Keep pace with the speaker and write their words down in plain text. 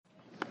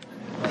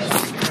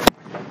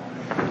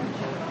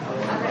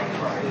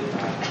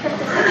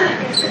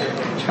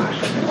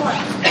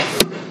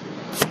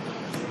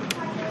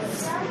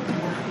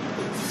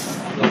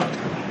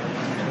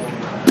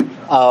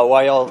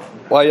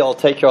While y'all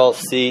take y'all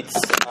seats,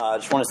 I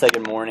just want to say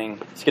good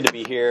morning. It's good to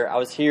be here. I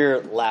was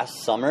here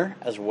last summer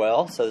as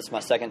well, so this is my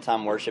second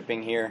time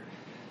worshiping here.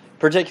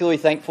 Particularly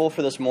thankful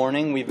for this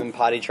morning. We've been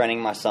potty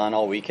training my son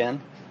all weekend,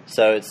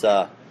 so it's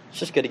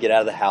just good to get out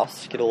of the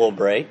house, get a little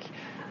break,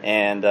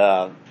 and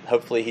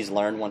hopefully he's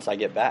learned once I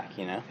get back.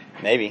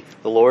 Maybe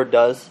the Lord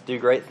does do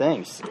great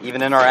things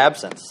even in our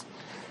absence.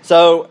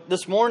 So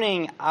this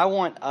morning, I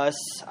want us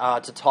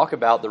to talk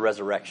about the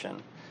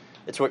resurrection.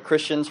 It's what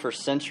Christians for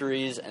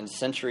centuries and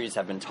centuries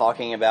have been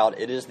talking about.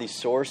 It is the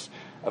source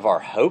of our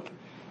hope.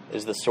 It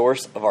is the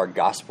source of our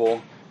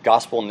gospel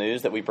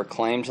news that we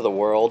proclaim to the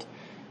world.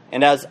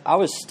 And as I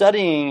was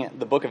studying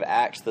the book of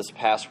Acts this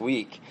past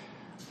week,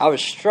 I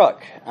was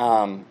struck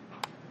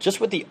just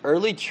with the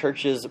early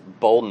church's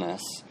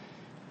boldness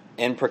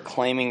in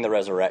proclaiming the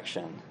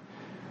resurrection.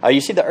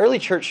 You see, the early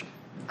church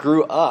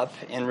grew up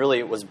and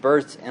really was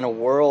birthed in a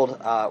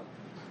world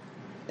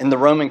in the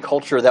Roman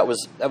culture that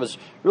was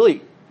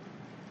really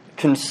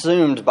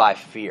consumed by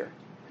fear.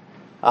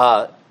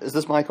 Is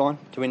this mic on?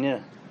 Do we need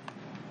it?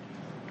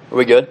 Are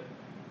we good?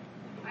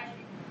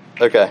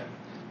 Okay.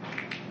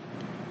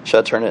 Should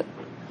I turn it?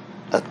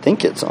 I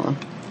think it's on.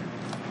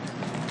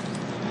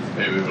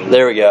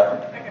 There we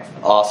go.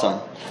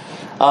 Awesome.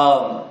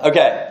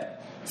 Okay.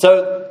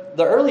 So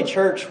the early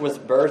church was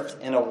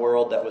birthed in a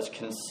world that was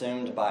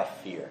consumed by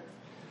fear.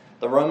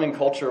 The Roman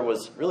culture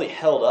was really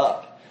held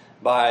up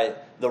by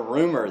the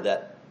rumor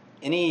that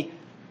any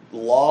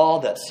law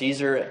that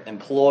Caesar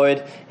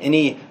employed,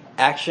 any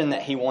action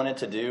that he wanted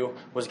to do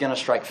was going to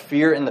strike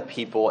fear in the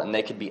people, and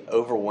they could be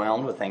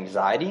overwhelmed with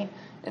anxiety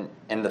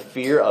and the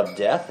fear of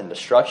death and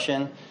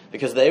destruction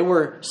because they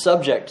were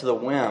subject to the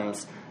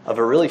whims of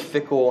a really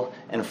fickle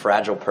and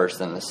fragile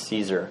person, the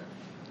Caesar.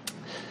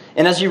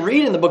 And as you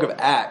read in the book of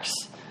Acts,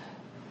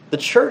 the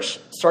church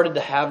started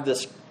to have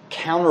this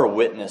counter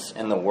witness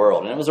in the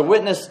world. And it was a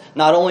witness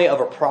not only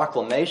of a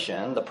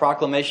proclamation, the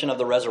proclamation of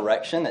the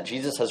resurrection, that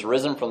Jesus has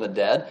risen from the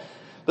dead,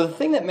 but the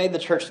thing that made the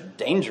church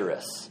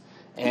dangerous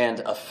and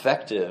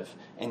effective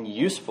and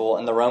useful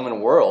in the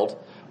Roman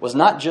world was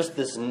not just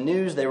this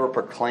news they were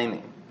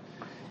proclaiming.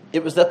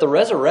 It was that the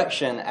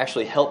resurrection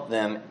actually helped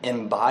them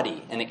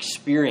embody and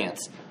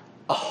experience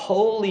a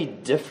wholly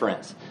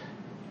different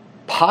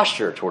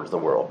posture towards the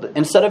world.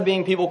 Instead of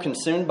being people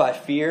consumed by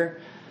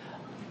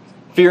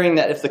fearing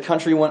that if the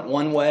country went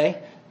one way,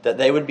 that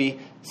they would be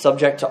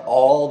subject to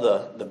all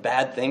the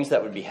bad things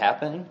that would be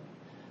happening,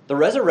 the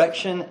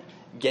resurrection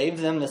gave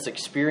them this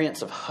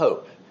experience of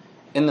hope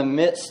in the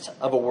midst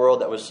of a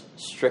world that was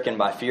stricken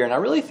by fear. And I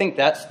really think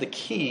that's the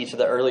key to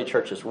the early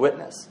church's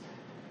witness,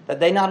 that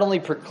they not only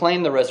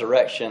proclaimed the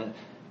resurrection,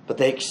 but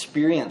they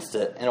experienced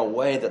it in a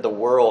way that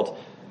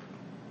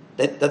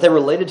that they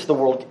related to the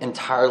world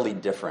entirely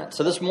different.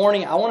 So this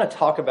morning, I want to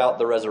talk about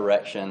the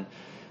resurrection.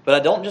 But I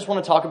don't just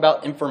want to talk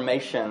about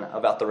information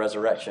about the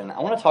resurrection. I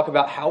want to talk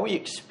about how we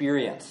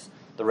experience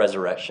the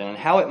resurrection and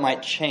how it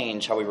might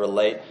change how we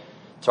relate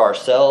to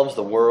ourselves,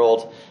 the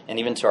world, and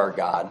even to our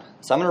God.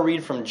 So I'm going to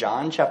read from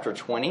John chapter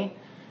 20,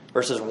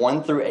 verses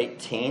 1 through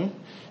 18.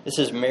 This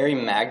is Mary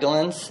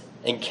Magdalene's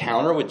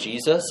encounter with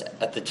Jesus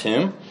at the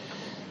tomb.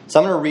 So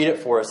I'm going to read it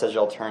for us as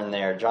y'all turn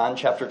there. John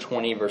chapter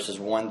 20, verses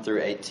 1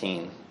 through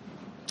 18.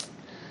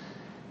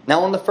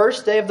 Now on the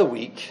first day of the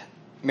week,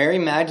 Mary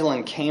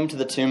Magdalene came to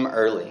the tomb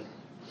early,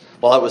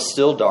 while it was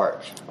still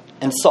dark,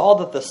 and saw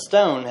that the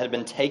stone had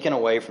been taken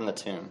away from the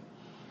tomb.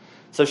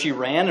 So she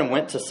ran and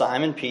went to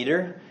Simon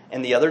Peter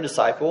and the other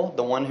disciple,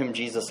 the one whom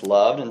Jesus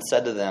loved, and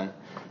said to them,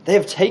 "They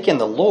have taken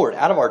the Lord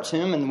out of our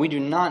tomb, and we do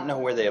not know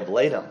where they have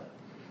laid him."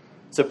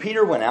 So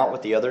Peter went out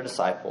with the other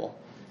disciple,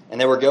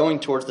 and they were going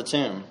towards the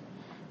tomb.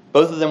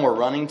 Both of them were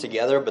running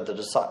together, but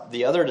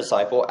the other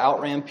disciple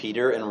outran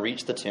Peter and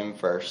reached the tomb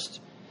first.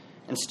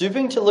 And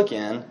stooping to look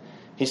in,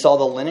 he saw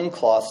the linen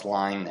cloths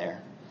lying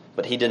there,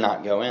 but he did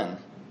not go in.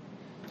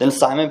 Then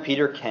Simon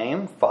Peter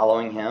came,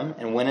 following him,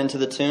 and went into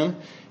the tomb.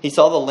 He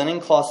saw the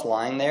linen cloths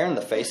lying there, and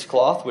the face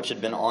cloth which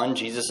had been on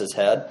Jesus'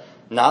 head,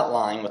 not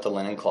lying with the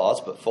linen cloths,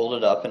 but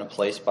folded up in a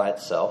place by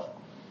itself.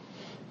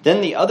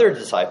 Then the other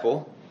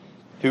disciple,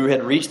 who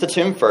had reached the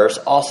tomb first,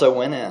 also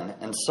went in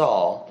and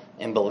saw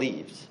and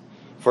believed.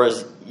 For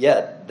as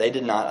yet they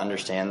did not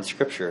understand the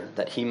scripture,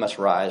 that he must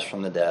rise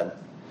from the dead.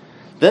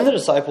 Then the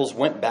disciples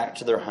went back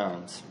to their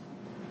homes.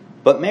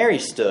 But Mary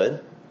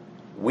stood,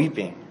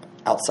 weeping,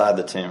 outside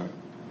the tomb.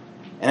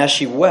 And as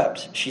she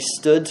wept, she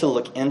stood to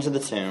look into the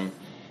tomb,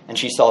 and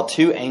she saw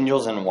two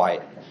angels in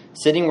white,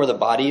 sitting where the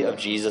body of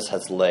Jesus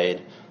has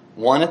laid,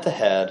 one at the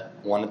head,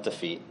 one at the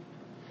feet.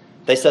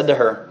 They said to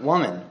her,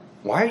 "Woman,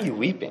 why are you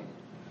weeping?"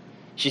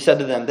 She said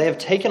to them, "They have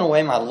taken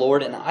away my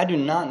Lord, and I do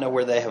not know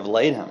where they have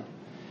laid him."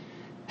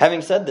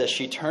 Having said this,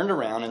 she turned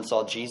around and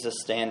saw Jesus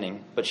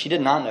standing, but she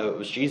did not know it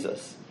was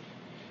Jesus.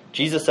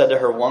 Jesus said to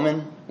her,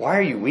 "Woman, why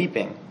are you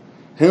weeping?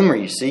 Whom are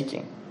you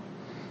seeking?"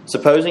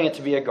 Supposing it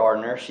to be a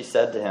gardener, she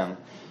said to him,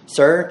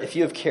 "Sir, if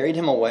you have carried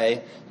him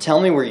away,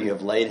 tell me where you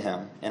have laid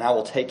him, and I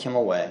will take him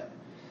away."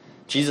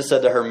 Jesus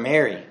said to her,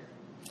 "Mary."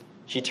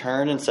 She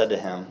turned and said to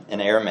him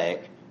in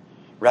Aramaic,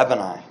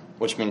 "Rabboni,"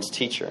 which means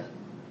teacher.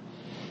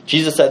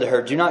 Jesus said to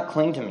her, "Do not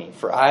cling to me,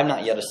 for I have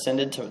not yet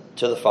ascended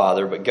to the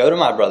Father, but go to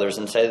my brothers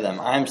and say to them,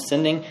 I am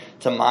ascending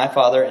to my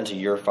Father and to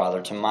your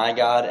Father, to my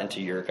God and to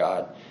your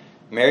God."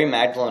 Mary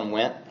Magdalene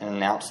went and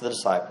announced to the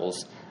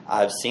disciples, "I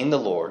have seen the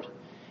Lord,"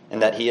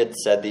 and that he had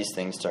said these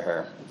things to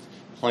her.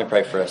 Let me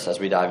pray for us as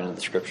we dive into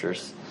the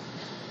Scriptures.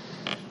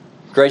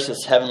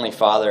 Gracious Heavenly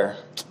Father,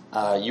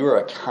 you are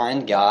a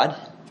kind God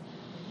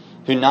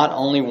who not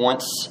only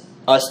wants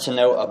us to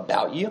know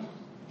about you,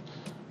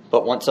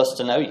 but wants us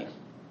to know you.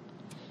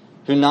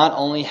 Who not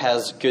only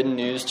has good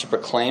news to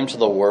proclaim to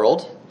the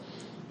world,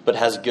 but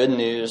has good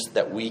news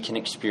that we can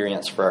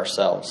experience for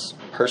ourselves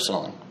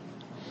personally.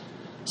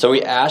 So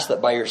we ask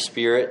that by your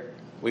Spirit,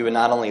 we would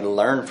not only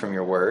learn from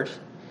your word,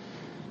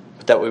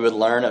 but that we would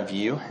learn of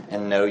you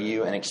and know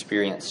you and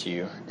experience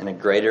you in a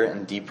greater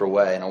and deeper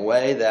way, in a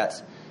way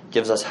that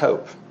gives us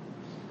hope,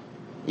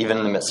 even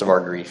in the midst of our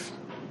grief.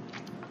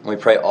 And we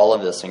pray all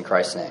of this in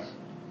Christ's name.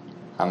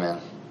 Amen.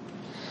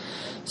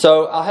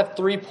 So I'll have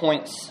 3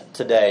 points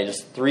today,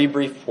 just 3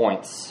 brief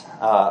points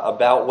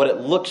about what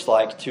it looks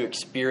like to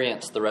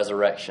experience the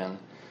resurrection.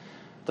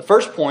 The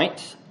first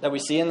point that we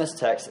see in this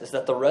text is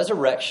that the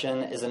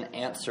resurrection is an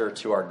answer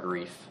to our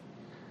grief.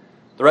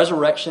 The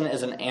resurrection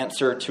is an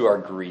answer to our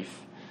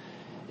grief.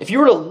 If you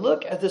were to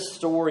look at this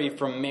story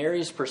from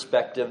Mary's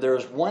perspective, there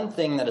is one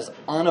thing that is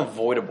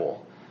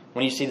unavoidable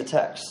when you see the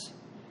text.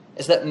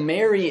 It's that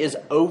Mary is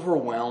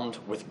overwhelmed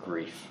with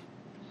grief.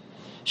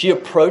 She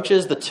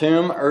approaches the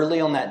tomb early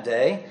on that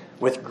day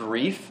with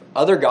grief.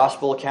 Other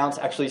gospel accounts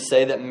actually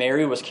say that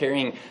Mary was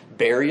carrying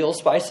burial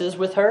spices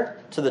with her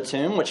to the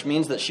tomb, which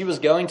means that she was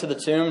going to the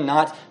tomb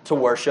not to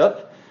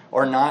worship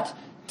or not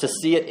to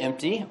see it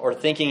empty or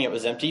thinking it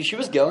was empty. She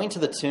was going to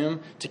the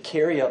tomb to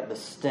carry up the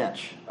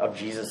stench of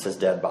Jesus'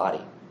 dead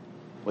body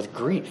with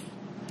grief.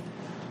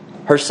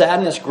 Her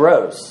sadness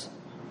grows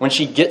when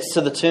she gets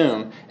to the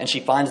tomb and she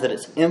finds that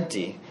it's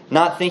empty.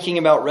 Not thinking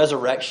about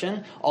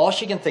resurrection, all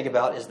she can think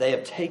about is they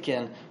have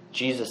taken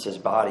Jesus'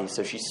 body.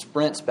 So she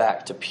sprints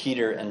back to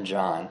Peter and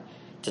John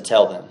to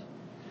tell them.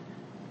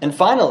 And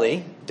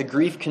finally, the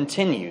grief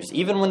continues,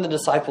 even when the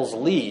disciples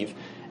leave,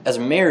 as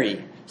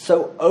Mary,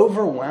 so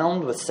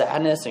overwhelmed with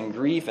sadness and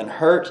grief and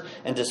hurt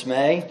and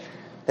dismay,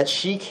 that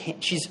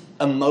she's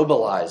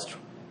immobilized.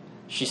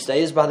 She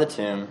stays by the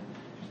tomb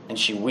and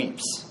she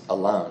weeps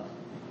alone.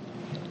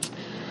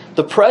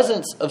 The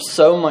presence of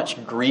so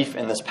much grief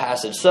in this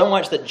passage, so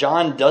much that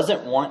John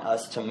doesn't want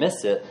us to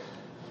miss it,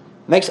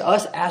 makes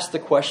us ask the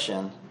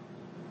question,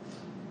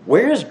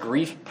 where is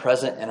grief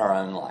present in our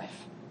own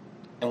life?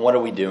 And what are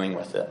we doing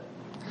with it?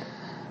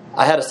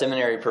 I had a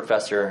seminary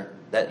professor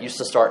that used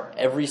to start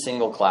every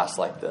single class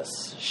like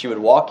this. She would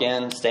walk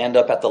in, stand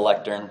up at the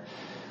lectern,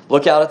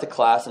 look out at the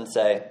class and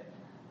say,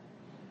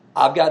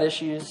 "I've got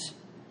issues,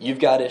 you've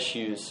got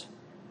issues,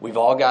 we've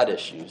all got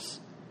issues.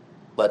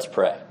 Let's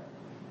pray."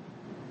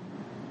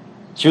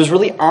 She was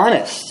really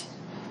honest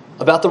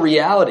about the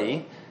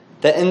reality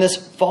that in this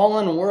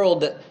fallen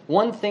world, that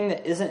one thing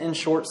that isn't in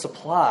short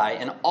supply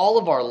in all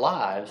of our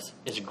lives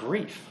is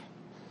grief.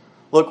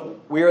 Look,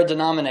 we're a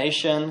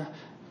denomination,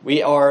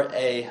 we are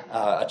a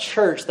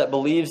church that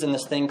believes in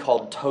this thing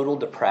called total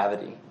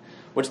depravity,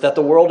 which that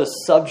the world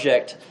is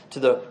subject to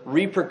the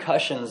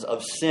repercussions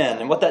of sin.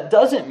 And what that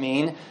doesn't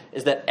mean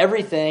is that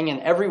everything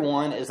and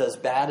everyone is as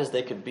bad as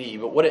they could be.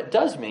 But what it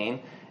does mean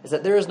is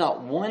that there is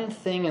not one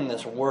thing in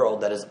this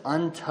world that is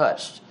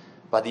untouched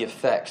by the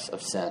effects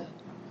of sin.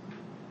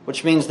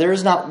 Which means there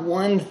is not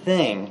one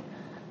thing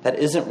that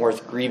isn't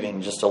worth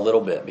grieving just a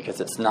little bit,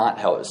 because it's not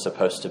how it's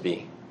supposed to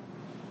be.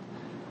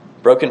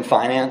 Broken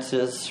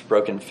finances,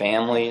 broken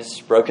families,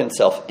 broken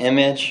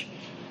self-image,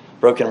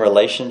 broken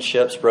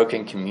relationships,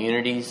 broken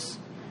communities,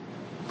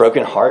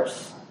 broken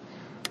hearts.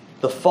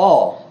 The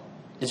fall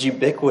is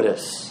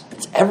ubiquitous.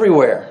 It's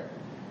everywhere,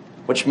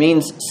 which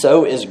means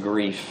so is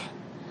grief.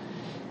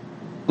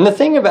 And the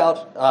thing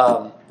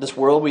about this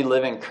world we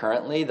live in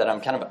currently that I'm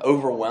kind of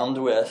overwhelmed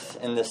with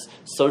in this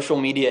social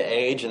media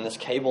age and this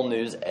cable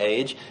news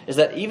age is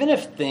that even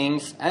if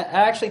things, I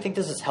actually think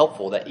this is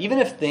helpful, that even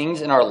if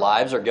things in our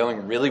lives are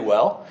going really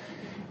well,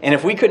 and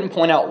if we couldn't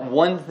point out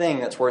one thing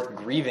that's worth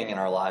grieving in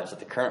our lives at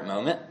the current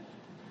moment,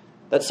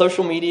 that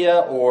social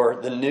media or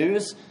the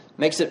news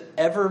makes it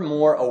ever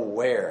more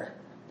aware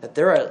that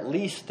there are at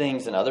least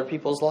things in other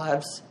people's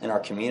lives, in our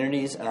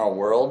communities, in our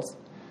worlds,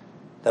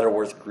 that are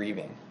worth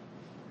grieving.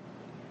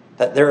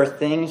 That there are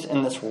things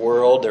in this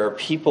world, there are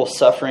people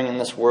suffering in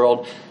this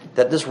world,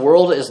 that this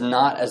world is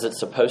not as it's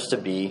supposed to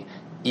be,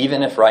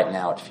 even if right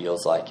now it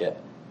feels like it.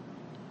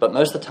 But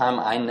most of the time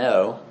I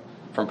know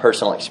from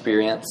personal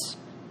experience,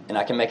 and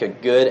I can make a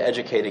good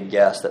educated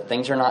guess, that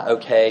things are not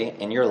okay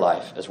in your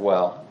life as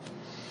well.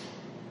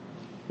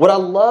 What I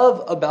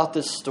love about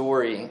this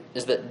story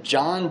is that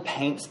John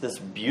paints this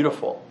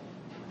beautiful,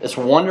 this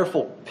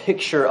wonderful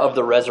picture of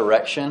the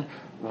resurrection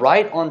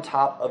right on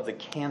top of the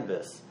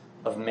canvas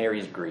of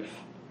Mary's grief.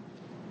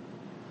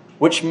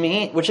 Which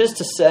is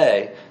to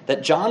say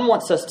that John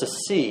wants us to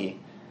see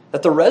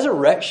that the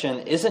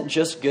resurrection isn't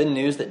just good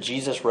news that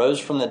Jesus rose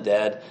from the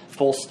dead,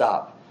 full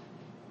stop.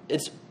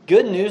 it's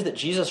good news that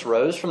Jesus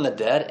rose from the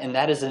dead, and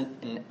that is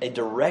a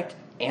direct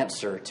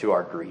answer to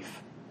our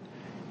grief.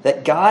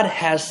 That God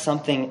has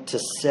something to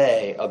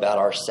say about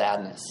our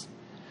sadness.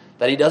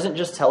 That He doesn't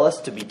just tell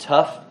us to be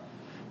tough,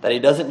 that He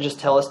doesn't just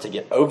tell us to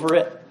get over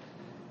it,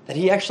 that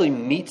He actually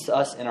meets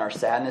us in our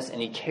sadness,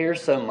 and He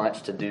cares so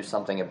much to do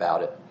something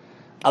about it.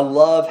 I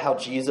love how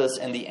Jesus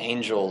and the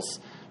angels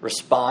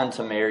respond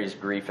to Mary's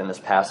grief in this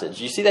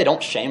passage. You see, they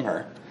don't shame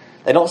her.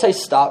 They don't say,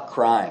 stop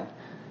crying.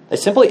 They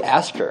simply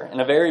ask her in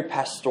a very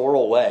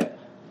pastoral way,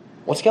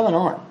 what's going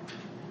on?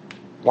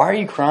 Why are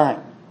you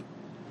crying?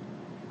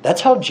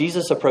 That's how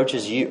Jesus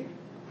approaches you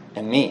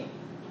and me.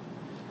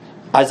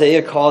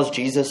 Isaiah calls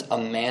Jesus a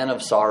man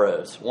of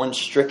sorrows, one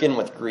stricken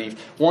with grief,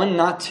 one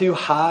not too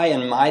high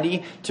and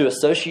mighty to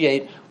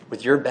associate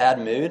with your bad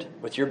mood,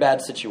 with your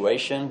bad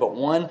situation, but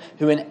one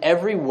who in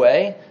every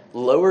way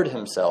lowered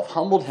himself,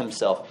 humbled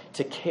himself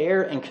to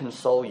care and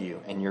console you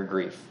in your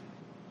grief.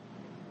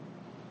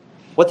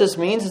 What this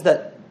means is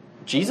that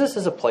Jesus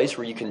is a place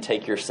where you can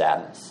take your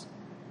sadness.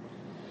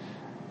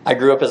 I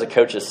grew up as a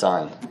coach's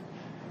son.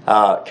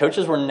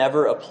 Coaches were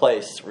never a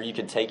place where you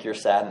could take your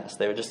sadness.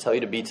 They would just tell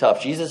you to be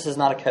tough. Jesus is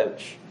not a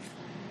coach.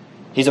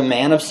 He's a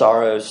man of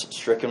sorrows,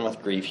 stricken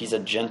with grief. He's a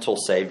gentle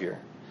Savior.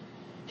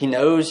 He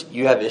knows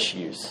you have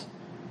issues,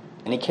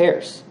 and He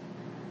cares.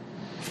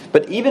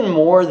 But even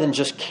more than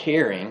just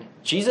caring,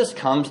 Jesus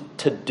comes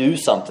to do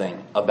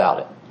something about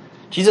it.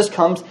 Jesus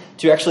comes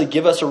to actually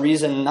give us a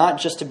reason not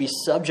just to be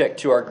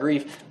subject to our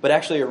grief, but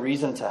actually a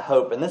reason to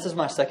hope. And this is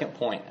my second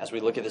point as we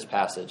look at this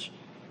passage.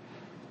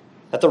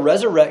 That the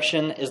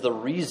resurrection is the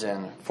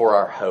reason for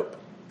our hope.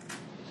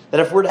 That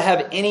if we're to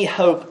have any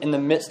hope in the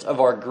midst of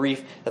our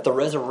grief, that the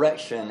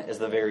resurrection is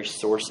the very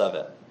source of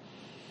it.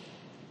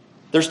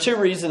 There's two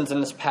reasons in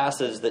this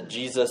passage that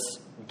Jesus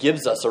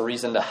gives us a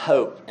reason to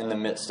hope in the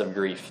midst of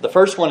grief. The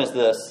first one is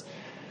this,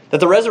 that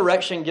the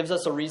resurrection gives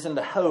us a reason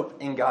to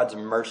hope in God's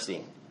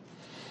mercy.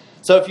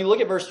 So if you look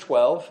at verse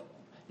 12,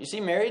 you see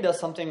Mary does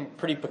something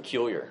pretty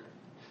peculiar.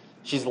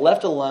 She's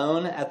left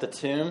alone at the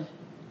tomb,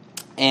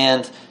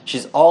 and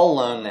she's all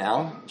alone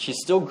now. She's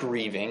still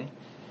grieving.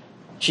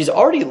 She's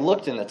already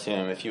looked in the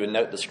tomb, if you would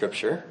note the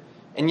scripture,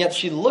 and yet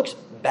she looks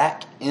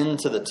back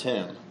into the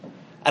tomb.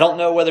 I don't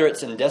know whether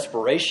it's in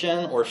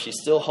desperation or if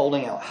she's still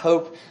holding out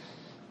hope,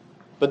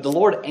 but the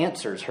Lord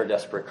answers her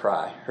desperate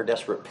cry, her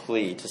desperate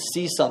plea to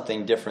see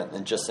something different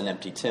than just an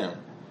empty tomb.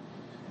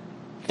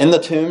 In the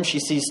tomb, she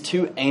sees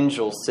two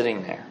angels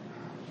sitting there,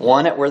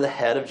 one at where the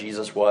head of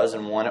Jesus was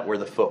and one at where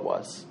the foot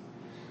was.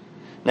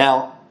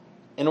 Now,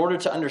 in order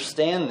to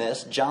understand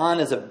this, John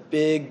is a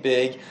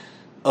big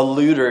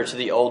alluder to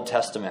the Old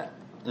Testament.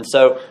 And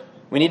so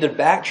we need to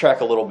backtrack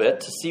a little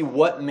bit to see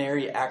what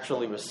Mary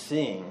actually was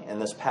seeing in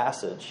this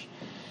passage.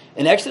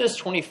 In Exodus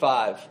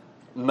 25,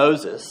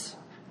 Moses,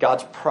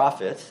 God's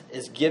prophet,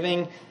 is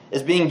being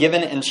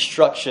given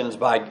instructions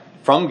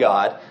from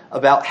God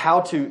about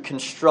how to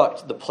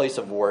construct the place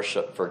of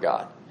worship for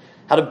God,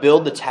 how to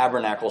build the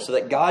tabernacle so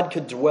that God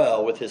could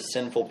dwell with His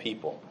sinful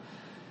people.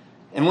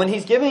 And when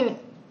He's giving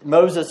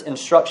Moses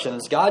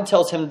instructions, God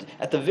tells him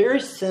at the very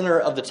center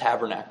of the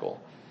tabernacle,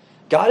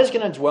 God is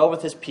going to dwell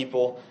with His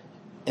people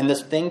in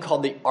this thing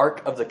called the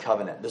Ark of the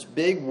Covenant, this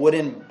big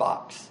wooden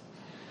box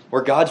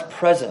where God's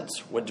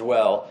presence would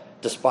dwell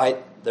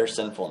despite their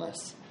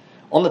sinfulness.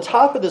 On the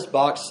top of this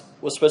box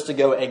was supposed to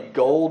go a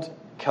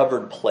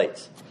gold-covered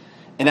plate.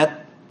 And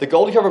at the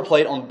gold-covered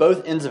plate on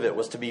both ends of it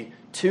was to be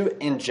two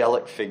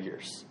angelic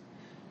figures.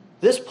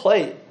 This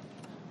plate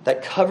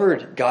that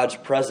covered God's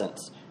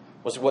presence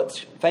was what's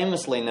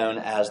famously known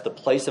as the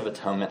place of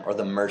atonement or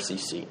the mercy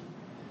seat.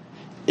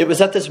 It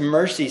was at this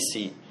mercy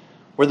seat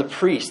where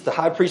the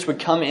high priest would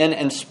come in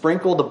and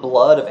sprinkle the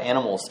blood of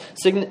animals,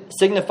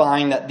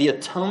 signifying that the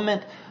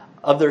atonement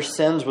of their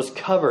sins was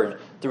covered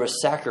through a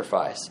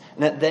sacrifice,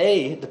 and that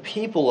they, the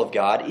people of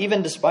God,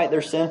 even despite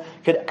their sin,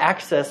 could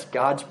access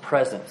God's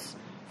presence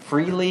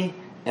freely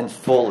and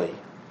fully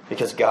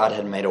because God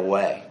had made a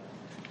way.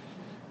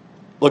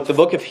 Look, the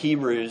book of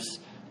Hebrews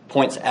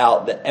points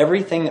out that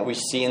everything that we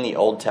see in the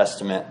Old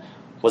Testament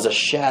was a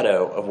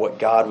shadow of what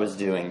God was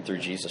doing through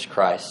Jesus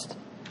Christ.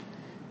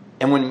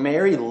 And when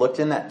Mary looked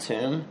in that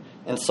tomb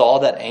and saw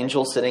that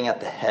angel sitting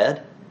at the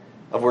head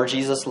of where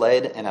Jesus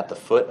laid and at the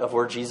foot of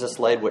where Jesus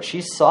laid, what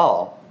she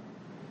saw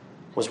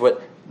was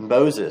what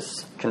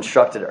Moses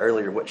constructed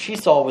earlier. What she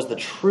saw was the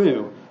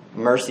true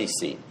mercy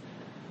seat,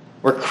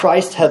 where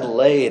Christ had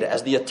laid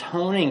as the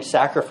atoning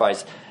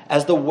sacrifice,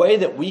 as the way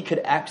that we could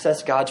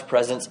access God's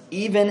presence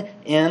even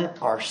in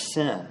our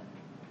sin.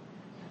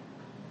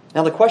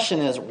 Now the question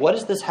is, what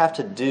does this have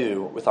to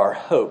do with our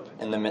hope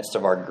in the midst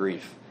of our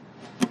grief?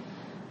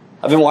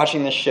 I've been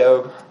watching this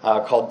show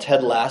called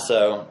Ted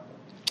Lasso,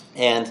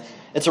 and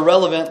it's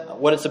irrelevant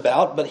what it's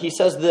about, but he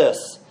says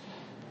this.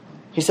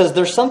 He says,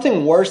 there's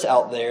something worse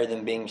out there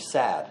than being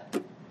sad.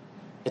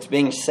 It's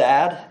being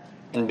sad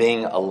and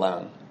being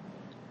alone.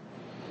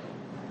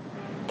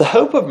 The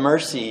hope of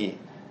mercy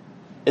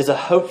is a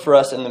hope for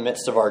us in the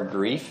midst of our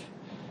grief,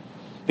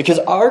 because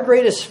our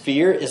greatest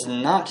fear is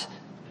not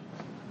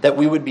that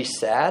we would be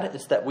sad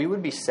is that we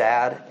would be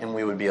sad and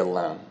we would be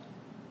alone.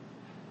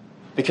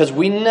 Because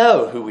we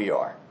know who we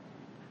are.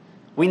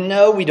 We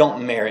know we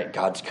don't merit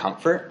God's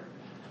comfort.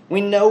 We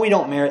know we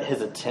don't merit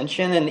His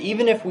attention. And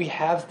even if we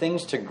have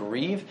things to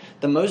grieve,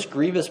 the most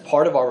grievous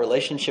part of our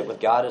relationship with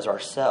God is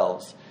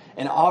ourselves.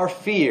 And our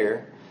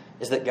fear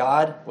is that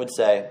God would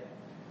say,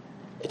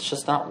 it's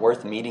just not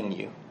worth meeting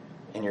you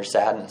in your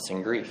sadness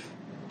and grief.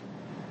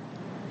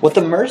 What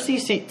the mercy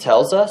seat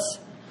tells us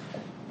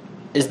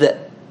is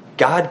that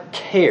God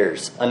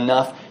cares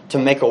enough to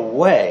make a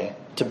way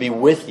to be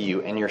with you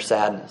in your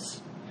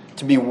sadness,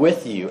 to be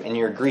with you in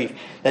your grief.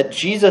 That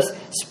Jesus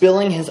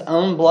spilling His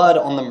own blood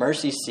on the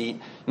mercy seat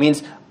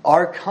means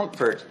our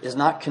comfort is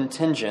not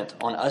contingent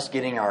on us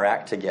getting our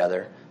act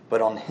together,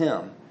 but on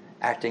Him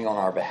acting on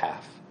our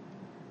behalf.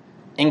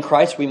 In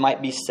Christ we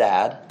might be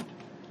sad,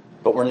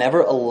 but we're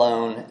never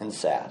alone and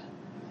sad.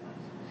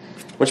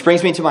 Which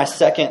brings me to my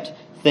second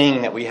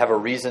thing that we have a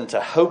reason to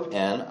hope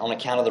in on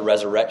account of the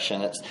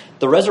resurrection.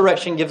 The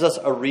resurrection gives us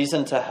a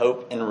reason to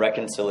hope in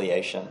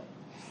reconciliation.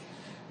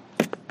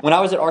 When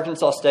I was at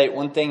Arkansas State,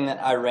 one thing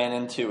that I ran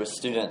into with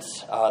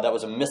students that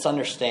was a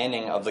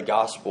misunderstanding of the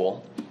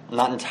gospel,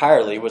 not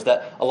entirely, was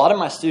that a lot of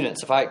my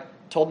students, if I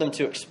told them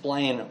to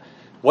explain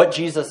what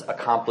Jesus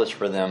accomplished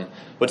for them,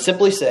 would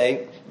simply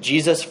say,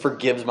 Jesus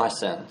forgives my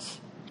sins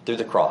through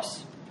the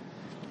cross.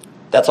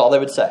 That's all they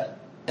would say.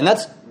 And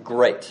that's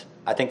great.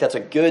 I think that's a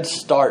good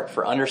start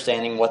for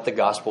understanding what the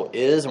gospel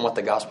is and what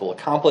the gospel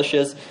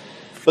accomplishes.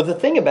 But the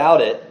thing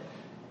about it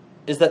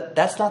is that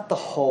that's not the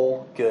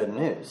whole good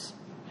news.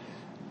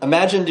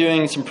 Imagine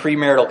doing some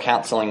premarital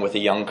counseling with a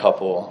young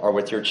couple or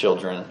with your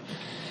children.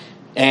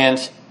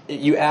 And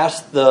you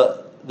ask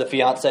the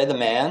fiancé, the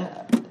man,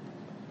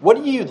 what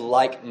do you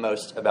like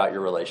most about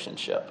your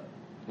relationship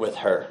with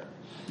her?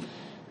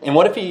 And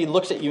what if he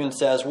looks at you and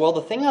says, well,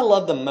 the thing I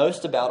love the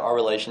most about our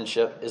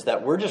relationship is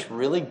that we're just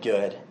really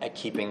good at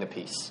keeping the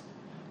peace.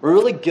 We're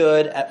really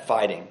good at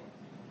fighting.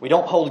 We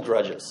don't hold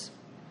grudges.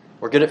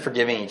 We're good at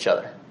forgiving each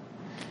other.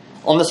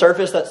 On the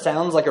surface, that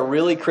sounds like a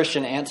really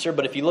Christian answer,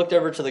 but if you looked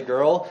over to the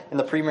girl in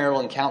the premarital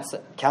and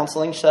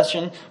counseling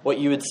session, what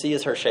you would see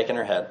is her shaking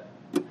her head.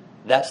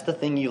 That's the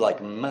thing you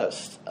like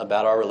most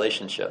about our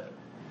relationship.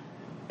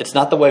 It's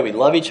not the way we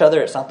love each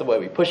other. It's not the way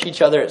we push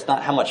each other. It's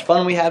not how much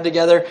fun we have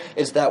together.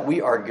 It's that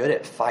we are good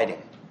at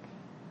fighting.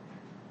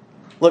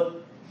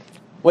 Look,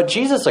 what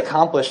Jesus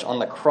accomplished on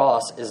the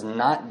cross is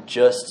not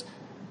just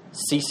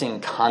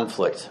ceasing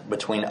conflict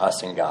between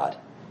us and God.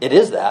 It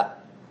is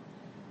that,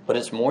 but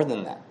it's more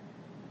than that.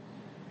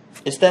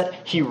 It's that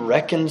He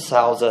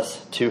reconciles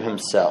us to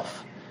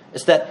Himself.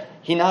 It's that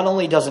He not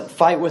only doesn't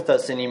fight with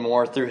us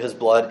anymore through His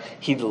blood,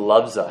 He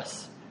loves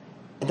us.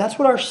 And that's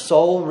what our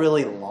soul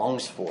really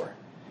longs for.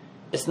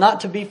 It's not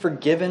to be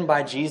forgiven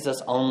by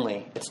Jesus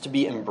only. It's to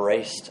be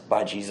embraced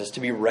by Jesus, to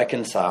be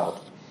reconciled.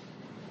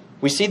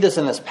 We see this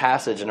in this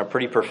passage in a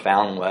pretty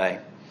profound way.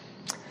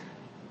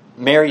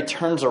 Mary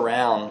turns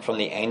around from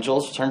the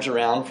angels, turns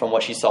around from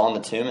what she saw in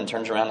the tomb, and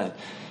turns around and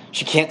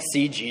she can't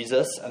see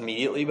Jesus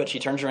immediately, but she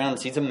turns around and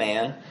sees a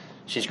man.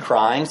 She's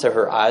crying, so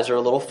her eyes are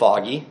a little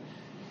foggy.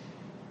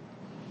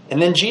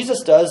 And then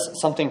Jesus does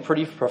something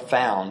pretty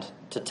profound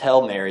to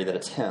tell Mary that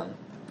it's Him.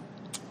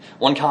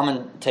 One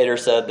commentator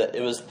said that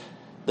it was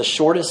the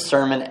shortest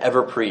sermon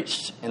ever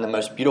preached and the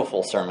most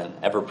beautiful sermon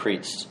ever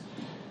preached.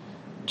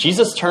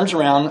 Jesus turns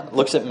around,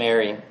 looks at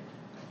Mary,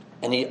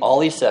 and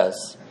all he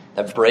says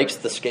that breaks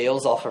the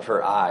scales off of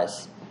her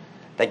eyes,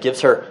 that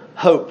gives her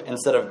hope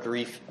instead of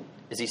grief,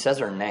 is he says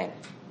her name.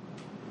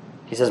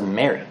 He says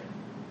Mary.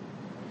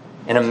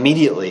 And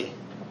immediately,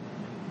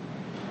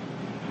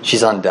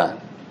 she's undone.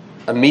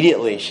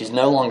 Immediately, she's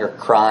no longer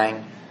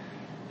crying,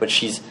 but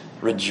she's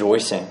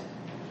rejoicing.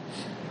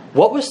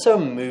 What was so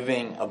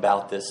moving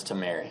about this to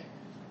Mary?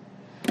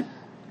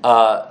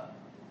 I'm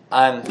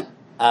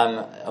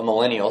a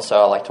millennial,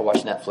 so I like to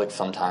watch Netflix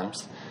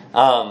sometimes.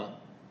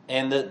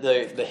 And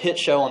the hit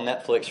show on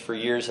Netflix for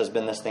years has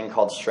been this thing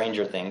called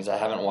Stranger Things. I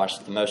haven't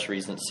watched the most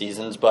recent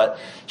seasons, but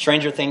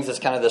Stranger Things is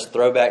kind of this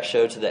throwback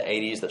show to the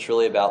 80s that's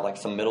really about like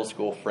some middle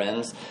school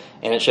friends.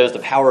 And it shows the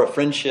power of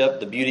friendship,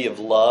 the beauty of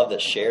love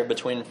that's shared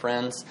between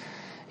friends.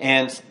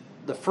 And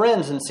the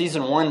friends in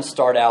season 1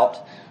 start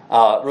out,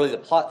 really the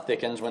plot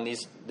thickens when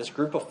this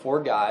group of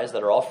 4 guys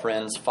that are all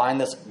friends find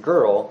this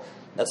girl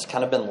that's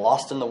kind of been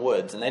lost in the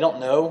woods. And they don't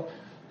know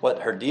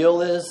what her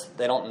deal is.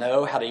 They don't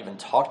know how to even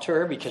talk to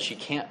her because she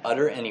can't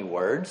utter any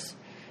words.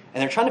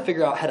 And they're trying to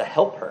figure out how to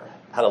help her,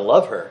 how to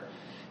love her.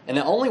 And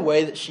the only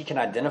way that she can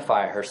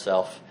identify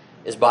herself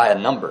is by a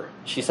number.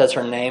 She says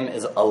her name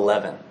is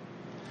 11.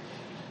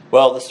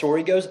 Well, the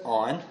story goes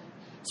on.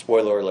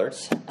 Spoiler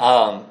alerts.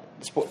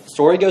 The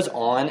story goes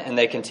on, and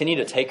they continue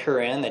to take her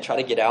in. They try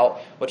to get out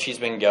what she's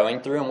been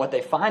going through. And what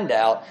they find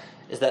out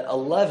is that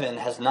 11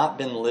 has not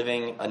been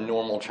living a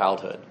normal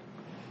childhood.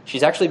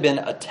 She's actually been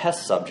a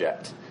test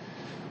subject.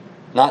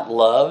 Not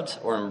loved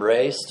or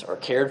embraced or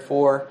cared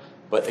for,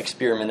 but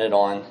experimented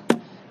on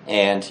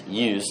and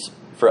used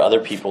for other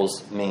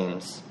people's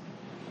means.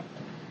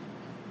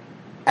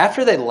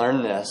 After they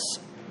learn this,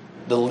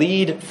 the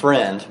lead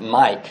friend,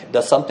 Mike,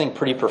 does something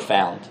pretty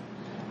profound.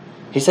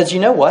 He says, you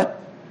know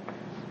what?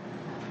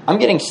 I'm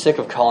getting sick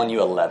of calling you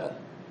 11.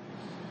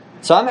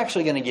 So I'm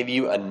actually going to give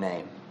you a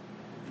name.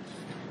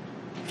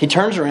 He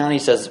turns around and he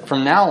says,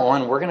 from now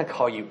on, we're going to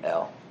call you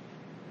Elle.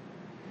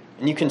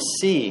 And you can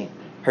see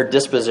her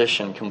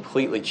disposition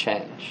completely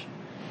change.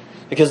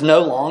 Because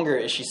no longer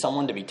is she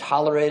someone to be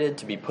tolerated,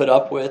 to be put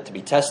up with, to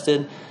be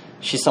tested.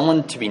 She's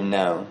someone to be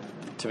known,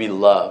 to be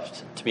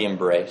loved, to be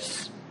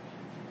embraced.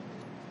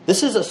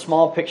 This is a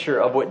small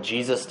picture of what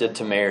Jesus did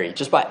to Mary,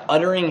 just by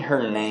uttering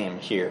her name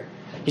here.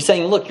 He's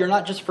saying, look, you're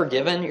not just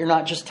forgiven, you're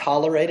not just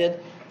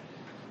tolerated,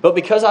 but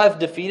because I've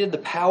defeated the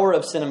power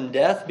of sin and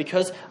death,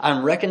 because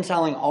I'm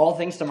reconciling all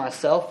things to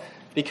myself,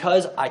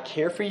 because I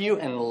care for you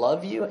and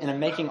love you and am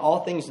making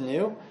all things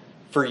new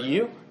for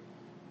you,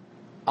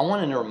 I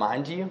want to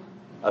remind you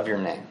of your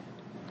name.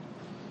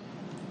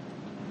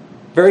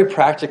 Very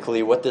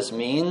practically, what this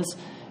means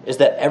is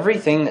that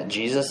everything that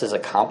Jesus is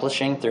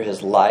accomplishing through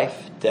his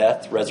life,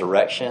 death,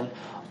 resurrection,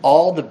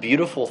 all the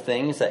beautiful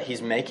things that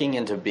he's making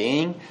into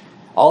being,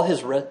 all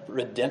his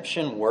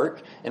redemption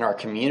work in our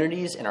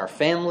communities, in our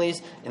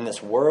families, in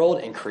this world,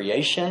 in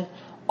creation,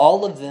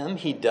 all of them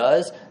he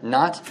does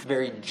not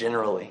very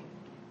generally.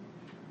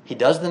 He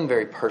does them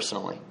very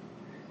personally.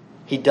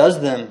 He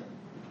does them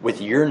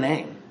with your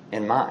name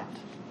in mind.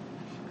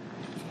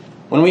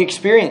 When we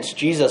experience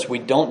Jesus, we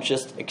don't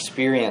just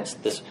experience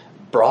this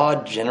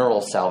broad general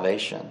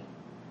salvation.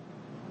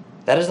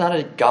 That is not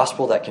a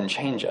gospel that can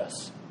change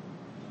us.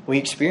 We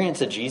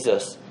experience a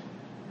Jesus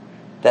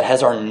that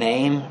has our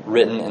name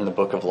written in the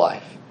book of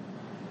life.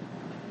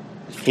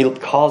 He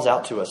calls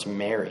out to us,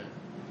 Mary.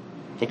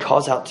 He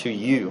calls out to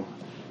you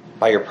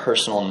by your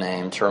personal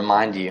name to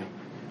remind you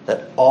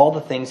that all the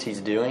things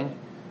he's doing,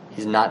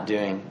 he's not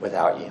doing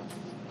without you.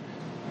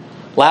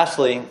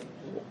 Lastly,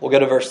 we'll go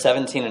to verse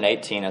 17 and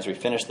 18 as we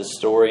finish this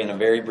story in a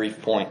very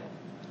brief point.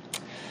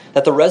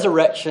 That the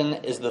resurrection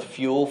is the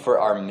fuel for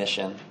our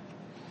mission.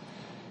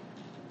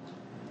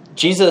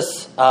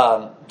 Jesus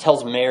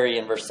tells Mary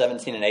in verse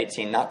 17 and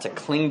 18 not to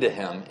cling to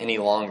him any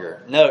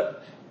longer. Note,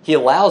 he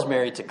allows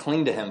Mary to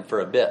cling to him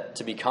for a bit,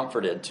 to be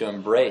comforted, to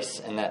embrace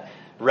in that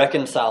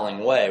reconciling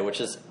way, which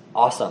is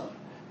awesome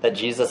that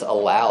Jesus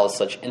allows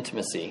such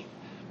intimacy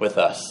with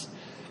us.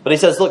 But he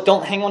says, look,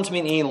 don't hang on to me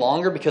any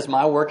longer because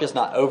my work is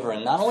not over.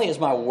 And not only is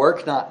my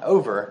work not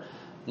over,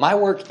 my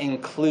work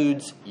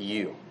includes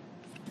you.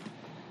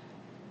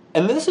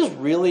 And this is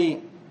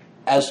really,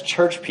 as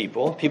church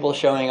people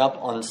showing up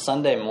on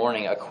Sunday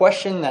morning, a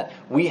question that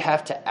we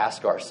have to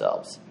ask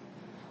ourselves.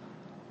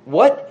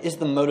 What is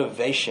the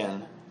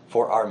motivation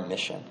for our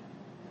mission?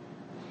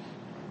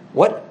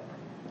 What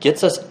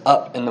gets us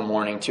up in the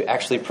morning to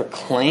actually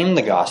proclaim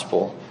the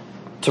gospel,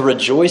 to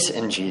rejoice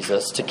in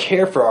Jesus, to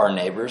care for our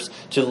neighbors,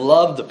 to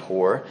love the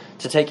poor,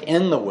 to take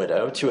in the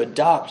widow, to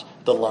adopt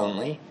the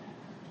lonely?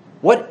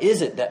 What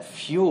is it that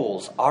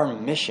fuels our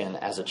mission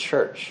as a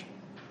church?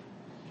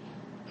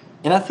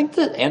 And I think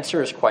the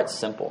answer is quite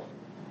simple.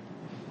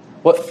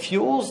 What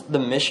fuels the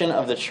mission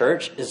of the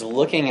church is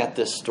looking at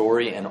this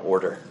story in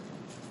order.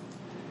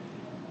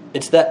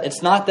 It's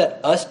not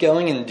that us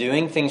going and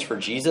doing things for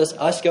Jesus,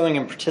 us going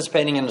and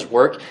participating in his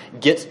work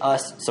gets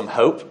us some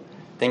hope,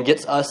 then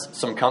gets us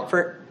some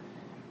comfort.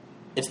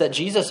 It's that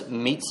Jesus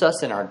meets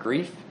us in our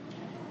grief.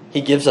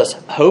 He gives us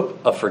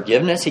hope of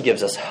forgiveness. He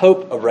gives us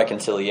hope of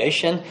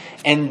reconciliation.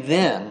 And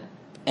then,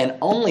 and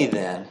only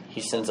then,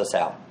 he sends us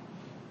out.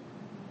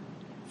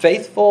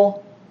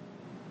 Faithful,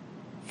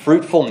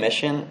 fruitful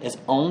mission is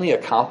only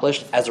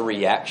accomplished as a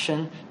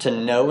reaction to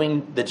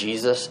knowing the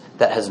Jesus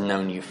that has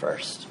known you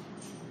first.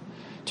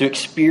 To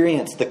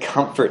experience the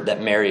comfort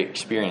that Mary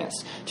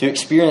experienced. To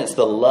experience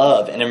the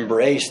love and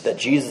embrace that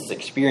Jesus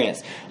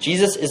experienced.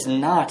 Jesus is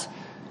not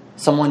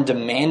someone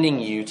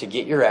demanding you to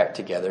get your act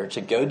together,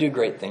 to go do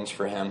great things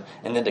for him,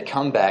 and then to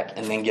come back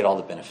and then get all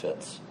the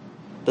benefits.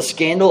 The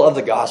scandal of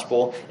the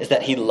gospel is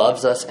that he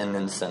loves us and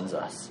then sends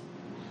us.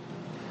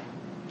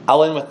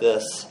 I'll end with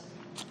this.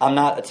 I'm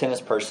not a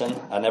tennis person.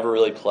 I never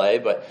really play,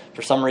 but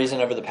for some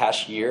reason over the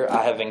past year,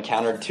 I have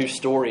encountered two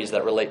stories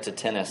that relate to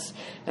tennis.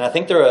 And I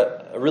think they're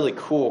a really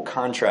cool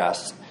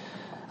contrast.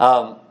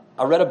 I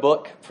read a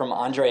book from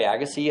Andre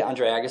Agassi.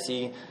 Andre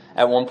Agassi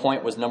at one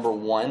point was the number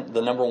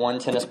one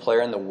tennis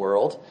player in the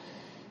world.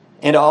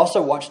 And I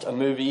also watched a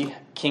movie,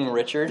 King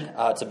Richard.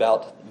 It's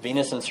about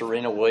Venus and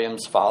Serena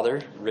Williams'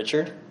 father,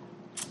 Richard.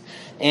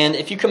 And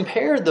if you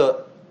compare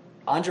the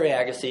Andre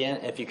Agassi,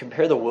 and if you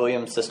compare the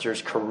Williams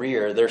sisters'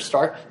 career, they're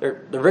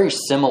very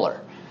similar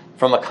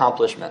from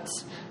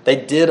accomplishments. They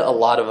did a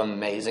lot of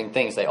amazing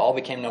things. They all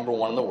became number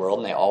one in the world,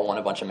 and they all won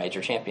a bunch of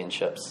major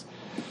championships.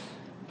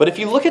 But if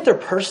you look at their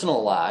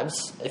personal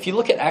lives, if you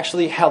look at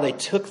actually how they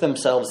took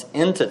themselves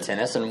into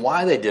tennis and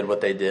why they did what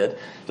they did,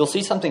 you'll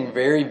see something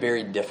very,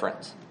 very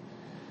different.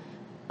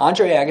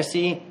 Andre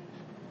Agassi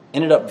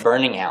ended up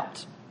burning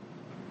out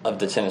of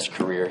the tennis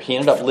career. He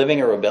ended up living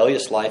a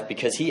rebellious life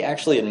because he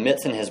actually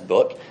admits in his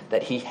book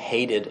that he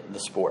hated the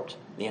sport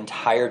the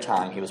entire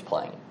time he was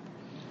playing.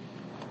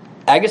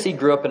 Agassi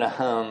grew up in a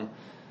home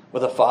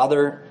with a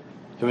father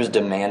who was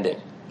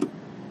demanding.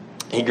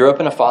 He grew up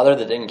in a father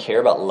that didn't care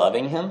about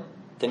loving him,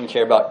 didn't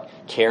care about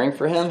caring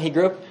for him. He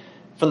grew up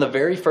from the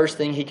very first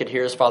thing he could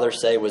hear his father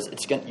say was,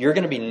 "You're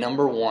going to be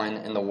number one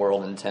in the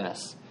world in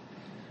tennis."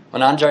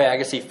 When Andre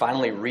Agassi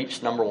finally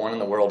reached number one in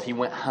the world, he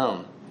went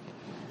home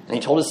and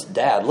he told his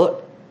dad,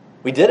 "Look,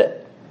 we did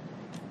it."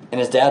 And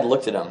his dad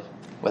looked at him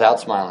without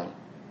smiling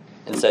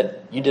and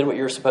said, "You did what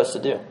you were supposed to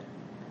do.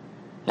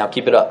 Now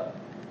keep it up."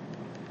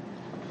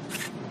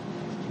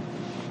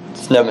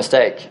 It's no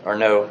mistake or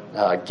no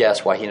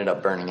guess why he ended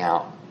up burning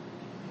out.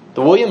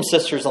 The Williams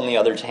sisters, on the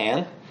other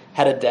hand,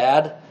 had a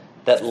dad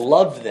that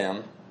loved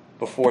them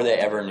before they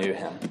ever knew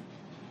him,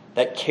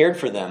 that cared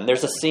for them.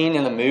 There's a scene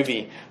in the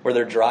movie where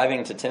they're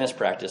driving to tennis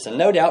practice, and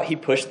no doubt he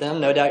pushed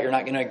them. No doubt you're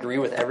not going to agree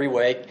with every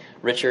way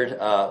Richard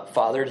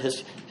fathered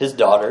his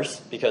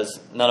daughters, because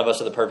none of us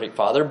are the perfect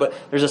father. But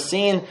there's a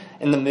scene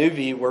in the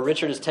movie where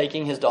Richard is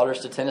taking his daughters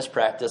to tennis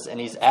practice, and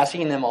he's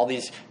asking them all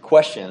these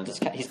questions.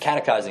 He's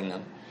catechizing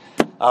them.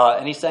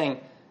 And he's saying,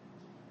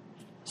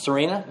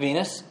 "Serena,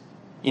 Venus,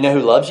 you know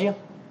who loves you?"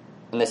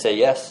 And they say,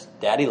 "Yes,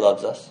 Daddy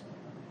loves us."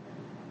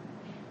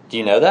 "Do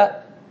you know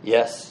that?"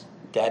 "Yes,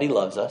 Daddy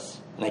loves us."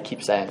 And they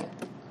keep saying it.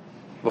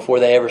 Before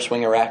they ever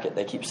swing a racket,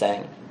 they keep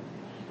saying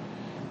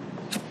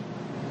it.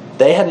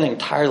 They had an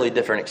entirely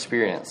different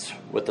experience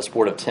with the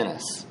sport of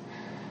tennis.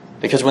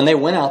 Because when they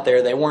went out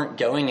there, they weren't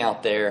going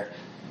out there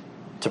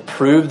to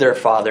prove their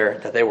father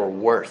that they were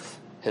worth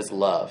his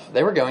love.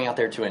 They were going out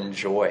there to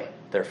enjoy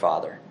their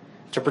father,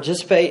 to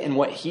participate in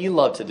what he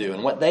loved to do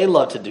and what they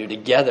loved to do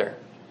together.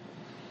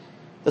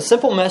 The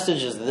simple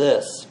message is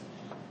this: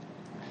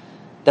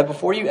 that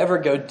before you ever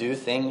go do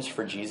things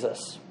for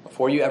Jesus,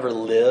 before you ever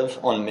live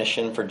on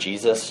mission for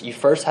Jesus, you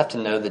first have to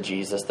know the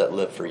Jesus that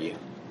lived for you.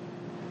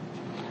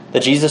 The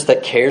Jesus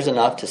that cares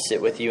enough to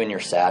sit with you in your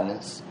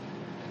sadness.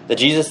 The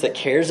Jesus that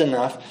cares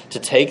enough to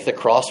take the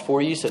cross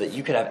for you so that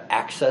you could have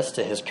access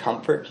to his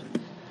comfort.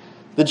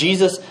 The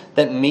Jesus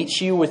that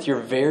meets you with your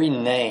very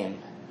name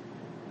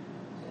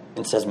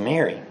and says,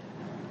 "Mary,"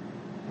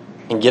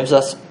 and gives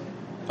us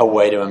a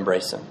way to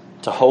embrace him,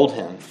 to hold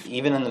him,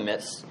 even in the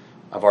midst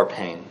of our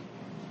pain.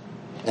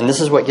 And this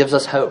is what gives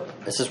us hope.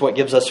 This is what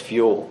gives us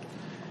fuel.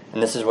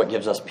 And this is what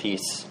gives us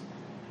peace.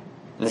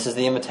 And this is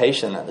the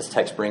invitation that this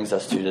text brings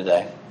us to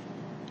today.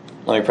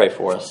 Let me pray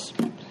for us.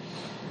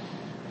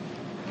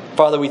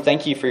 Father, we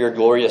thank you for your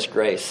glorious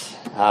grace.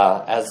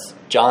 As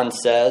John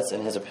says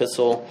in his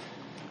epistle,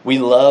 we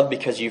love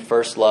because you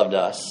first loved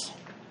us.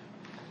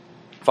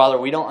 Father,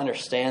 we don't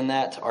understand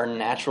that. Our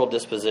natural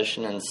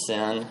disposition in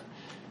sin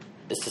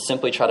is to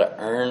simply try to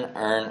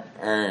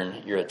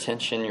earn your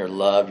attention, your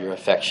love, your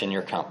affection,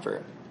 your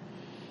comfort.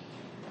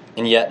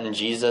 And yet in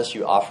Jesus,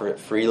 you offer it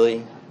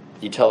freely.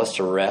 You tell us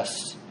to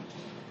rest.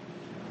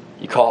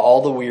 You call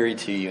all the weary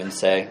to you and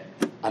say,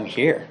 "I'm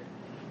here.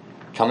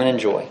 Come and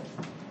enjoy."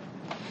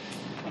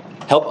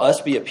 Help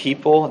us be a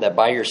people that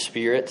by your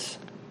Spirit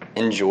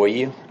enjoy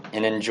you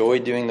and enjoy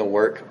doing the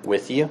work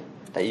with you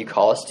that you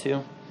call us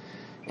to.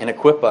 And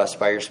equip us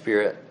by your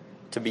Spirit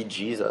to be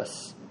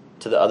Jesus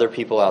to the other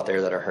people out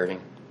there that are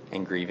hurting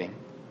and grieving.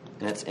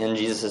 And it's in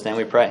Jesus' name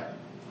we pray.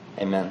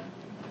 Amen.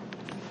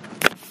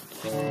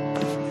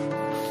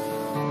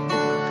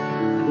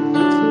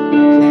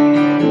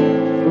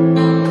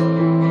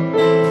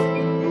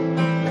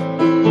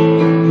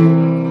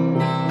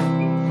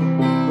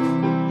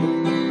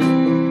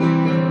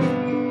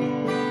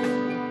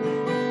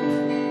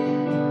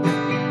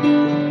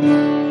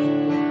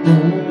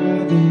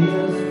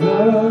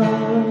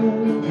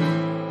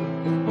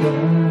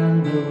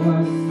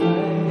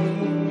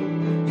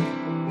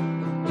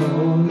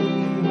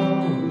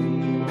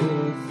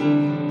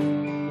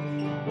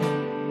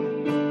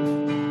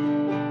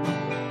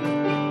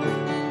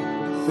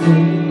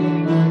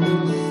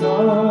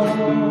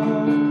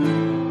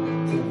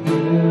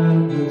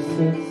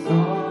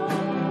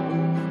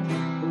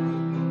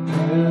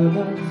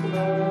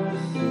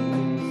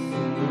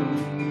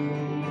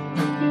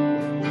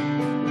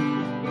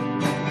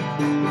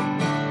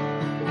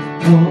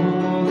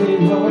 Holy,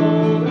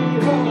 holy,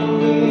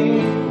 holy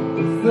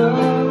is the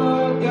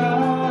Lord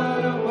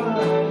God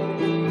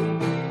Almighty.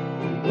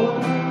 He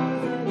was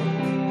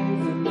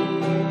and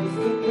is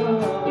to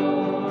come.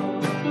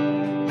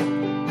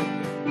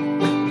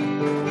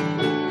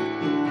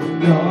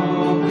 God